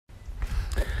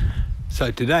So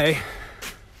today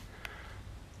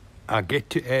I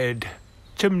get to add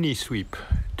chimney sweep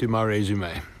to my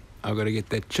resume. I've got to get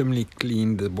that chimney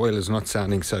cleaned. The boiler's not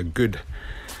sounding so good,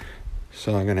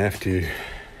 so I'm going to have to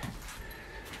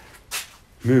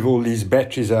move all these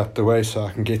batteries out the way so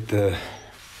I can get the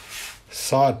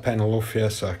side panel off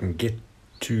here, so I can get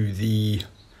to the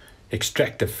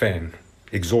extractor fan,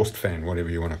 exhaust fan, whatever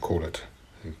you want to call it,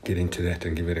 and get into that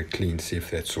and give it a clean, see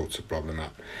if that sorts the problem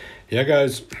out. Here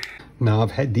goes. Now,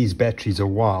 I've had these batteries a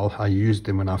while. I used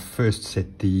them when I first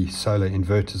set the solar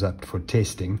inverters up for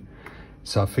testing,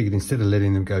 so I figured instead of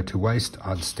letting them go to waste,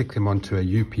 I'd stick them onto a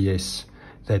UPS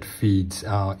that feeds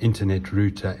our internet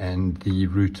router and the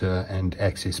router and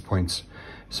access points.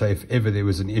 So if ever there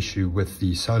was an issue with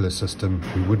the solar system,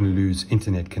 we wouldn't lose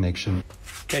internet connection.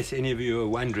 In case any of you are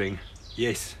wondering,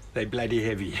 yes, they're bloody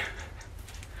heavy.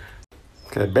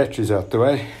 Okay, batteries out the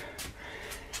way.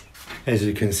 As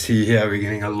you can see here, we're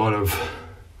getting a lot of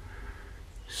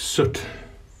soot.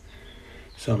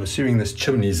 So I'm assuming this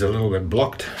chimney is a little bit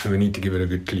blocked and we need to give it a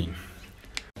good clean.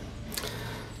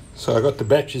 So I got the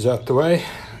batteries out the way,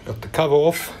 got the cover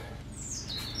off.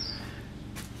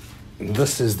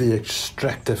 This is the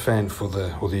extractor fan for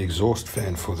the, or the exhaust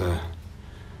fan for the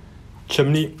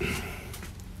chimney.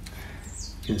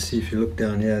 You can see if you look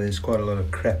down here, there's quite a lot of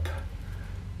crap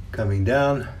coming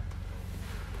down.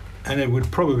 And it would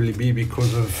probably be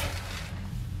because of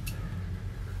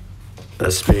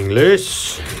this being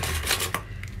loose.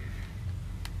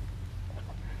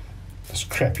 This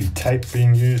crappy tape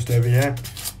being used over here.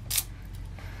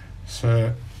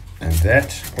 So, and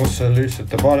that also loose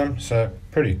at the bottom, so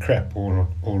pretty crap all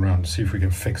around. See if we can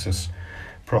fix this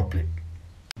properly.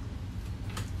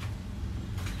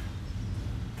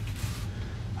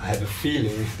 I have a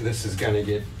feeling this is going to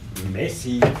get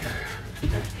messy,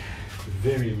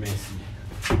 very messy.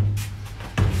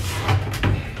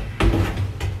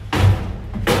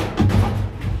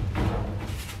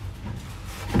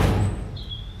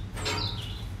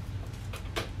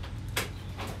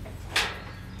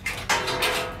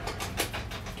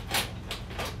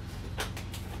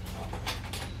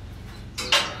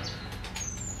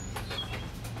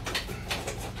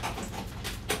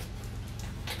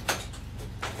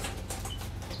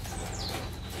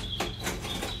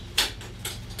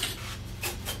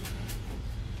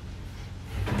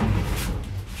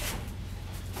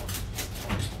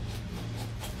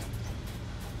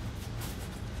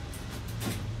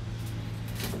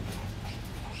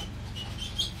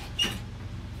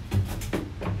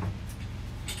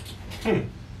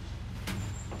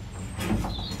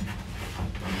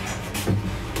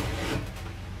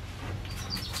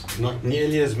 Not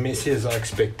nearly as messy as I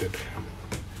expected.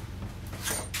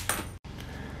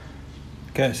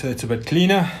 Okay, so it's a bit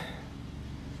cleaner.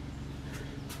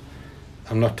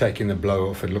 I'm not taking the blow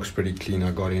off, it looks pretty clean.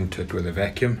 I got into it with a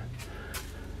vacuum.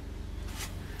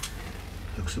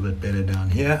 Looks a bit better down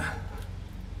here.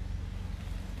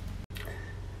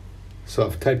 So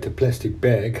I've taped a plastic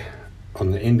bag on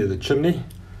the end of the chimney.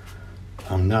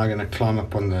 I'm now going to climb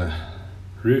up on the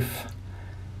roof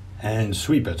and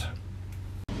sweep it.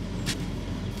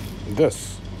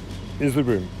 This is the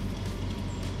room.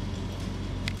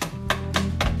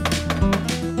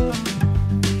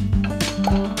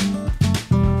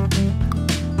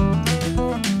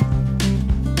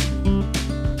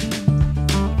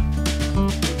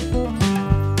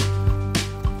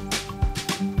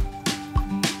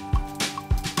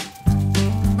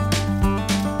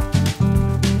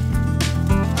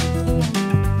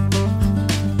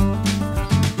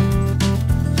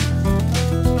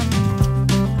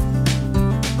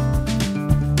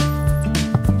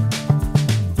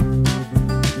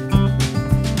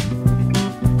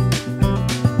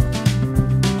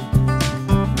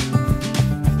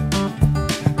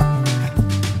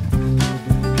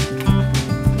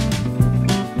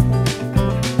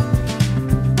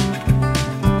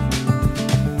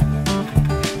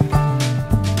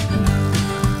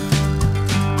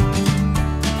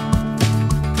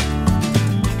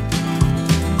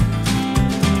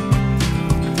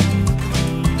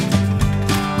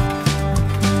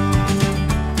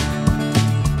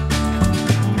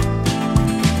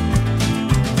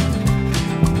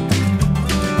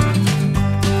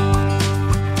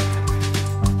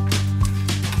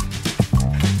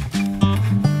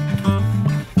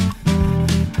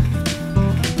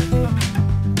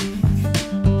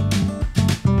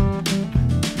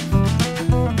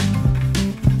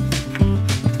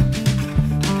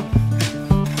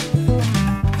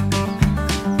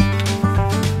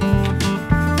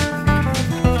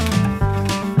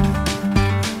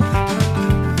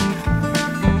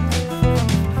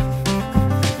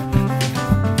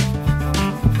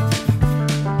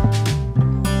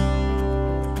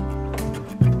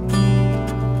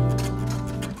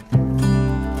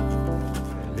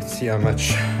 how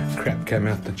much crap came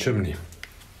out the chimney.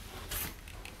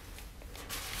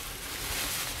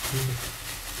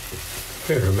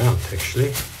 Fair amount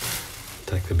actually.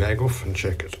 Take the bag off and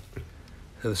check it.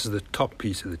 So this is the top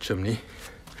piece of the chimney.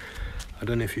 I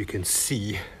don't know if you can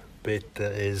see, but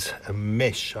there is a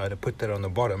mesh. I had to put that on the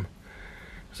bottom.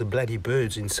 The bloody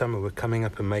birds in summer were coming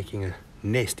up and making a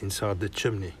nest inside the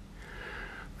chimney.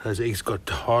 Those eggs got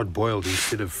hard boiled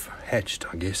instead of hatched,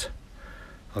 I guess.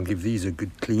 I'll give these a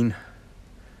good clean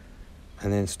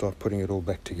and then start putting it all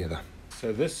back together.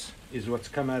 So this is what's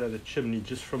come out of the chimney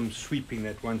just from sweeping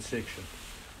that one section.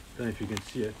 I don't know if you can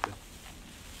see it, but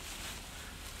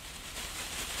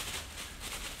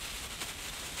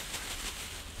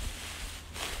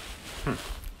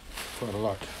quite a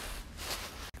lot.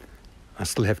 I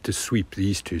still have to sweep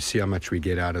these two, see how much we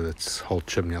get out of this whole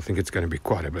chimney. I think it's going to be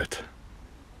quite a bit.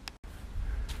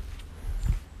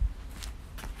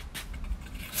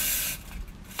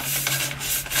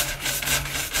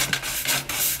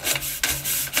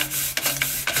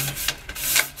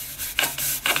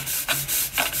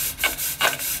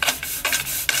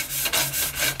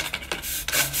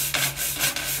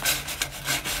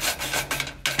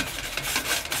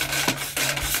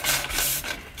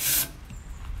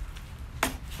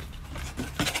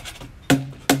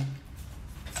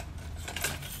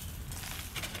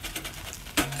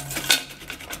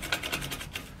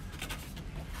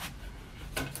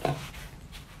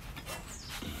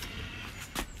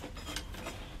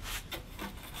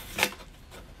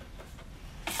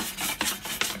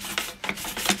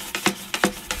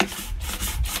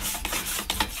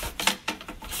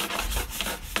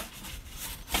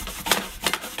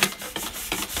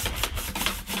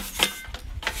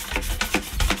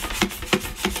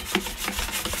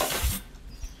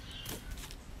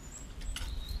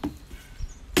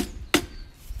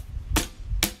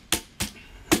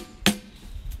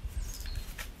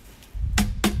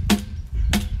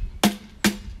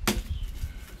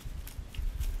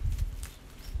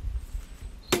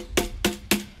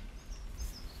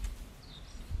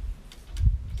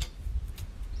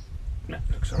 That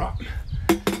looks all right.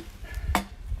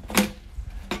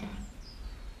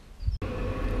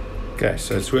 Okay,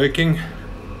 so it's working.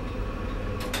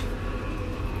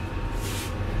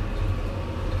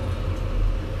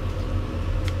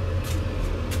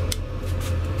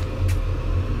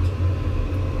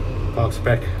 Pipe's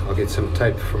back. I'll get some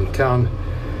tape from town.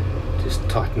 Just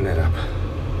tighten that up.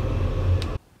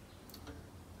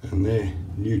 And there,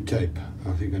 new tape.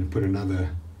 I think I'm going to put another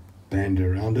band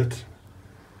around it.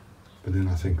 But then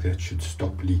I think that should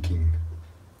stop leaking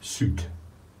soot.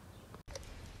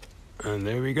 And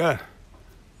there we go.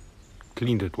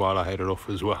 Cleaned it while I had it off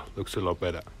as well. Looks a lot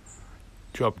better.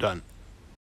 Job done.